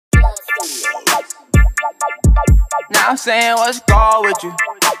Now I'm saying what's wrong with you.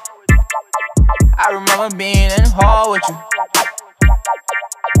 I remember being in the hall with you,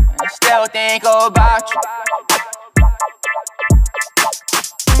 and I still think about you.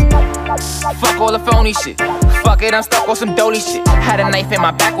 Fuck all the phony shit. Fuck it, I'm stuck on some dolly shit. Had a knife in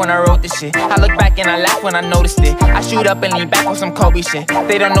my back when I wrote this shit. I look back and I laugh when I noticed it. I shoot up and lean back on some Kobe shit.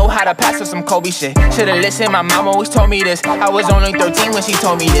 They don't know how to pass with some Kobe shit. Should've listened, my mom always told me this. I was only 13 when she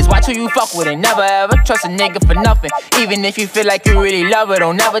told me this. Watch who you fuck with and never ever trust a nigga for nothing. Even if you feel like you really love her,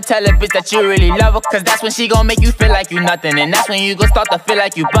 don't never tell a bitch that you really love her, cause that's when she gon' make you feel like you nothing. And that's when you gon' start to feel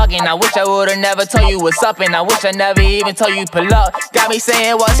like you bugging. I wish I would've never told you what's up, and I wish I never even told you pull up. Got me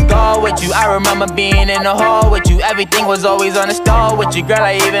saying what's wrong with you. I remember being in the hall with you. Everything was always on the stall with you. Girl,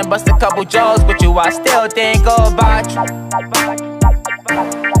 I even bust a couple jaws with you. I still think about you.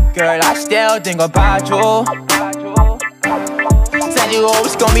 Girl, I still think about you. Said you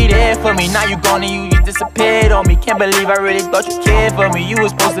always gon' be there for me. Now you gone and you disappeared on me. Can't believe I really thought you cared for me. You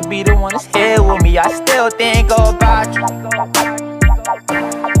was supposed to be the one that's here with me. I still think about you.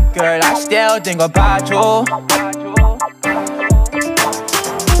 Girl, I still think about you.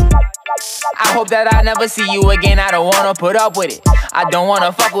 I hope that I never see you again. I don't wanna put up with it. I don't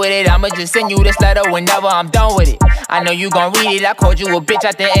wanna fuck with it. I'ma just send you this letter whenever I'm done with it. I know you gon' read it. I called you a bitch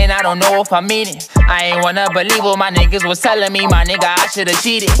at the end. I don't know if I mean it. I ain't wanna believe what my niggas was telling me. My nigga, I should've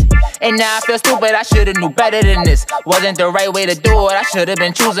cheated. And now I feel stupid. I should've knew better than this. Wasn't the right way to do it. I should've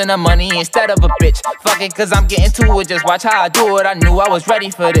been choosing the money instead of a bitch. Fuck it, cause I'm getting to it. Just watch how I do it. I knew I was ready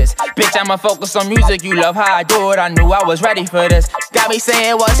for this. Bitch, I'ma focus on music. You love how I do it. I knew I was ready for this. Got me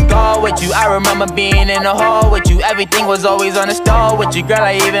saying what's wrong with you. I remember being in the hall with you. Everything was always on the stall with you. Girl,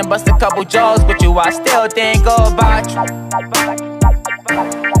 I even bust a couple jaws with you. I still think about you.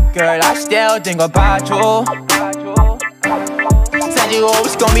 Girl, I still think about you. Said you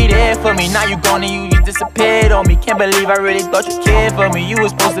always gon' be there for me. Now you gone and you disappeared on me. Can't believe I really thought you cared for me. You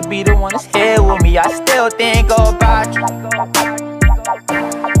was supposed to be the one that's here with me. I still think about you.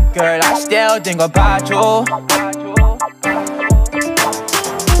 Girl, I still think about you.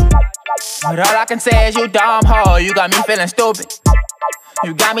 But all I can say is you dumb hoe. You got me feeling stupid.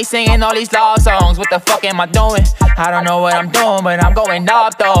 You got me singing all these love songs. What the fuck am I doing? I don't know what I'm doing, but I'm going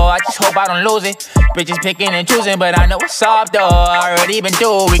up though. I just hope I don't lose it. Bitches picking and choosing, but I know what's up though. I already been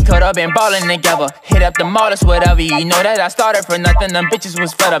through it. We could've been ballin' together. Hit up the mall, that's whatever. You know that I started for nothing. Them bitches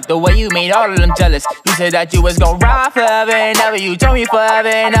was fed up. The way you made all of them jealous. You said that you was gon' ride forever and ever. You told me forever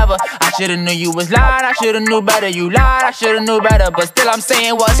and ever. I should've knew you was lying. I should've knew better. You lied, I should've knew better. But still I'm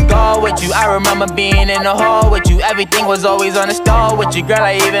saying what's wrong with you. I remember being in the hall with you. Everything was always on the stall with you. Girl,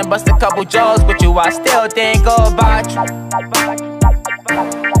 I even bust a couple jaws with you. I still think about you.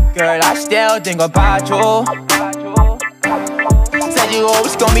 Girl, I still think about you. Said you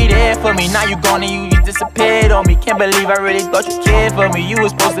always gon' be there for me. Now you gone and you disappeared on me. Can't believe I really thought you cared for me. You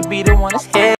was supposed to be the one that's here.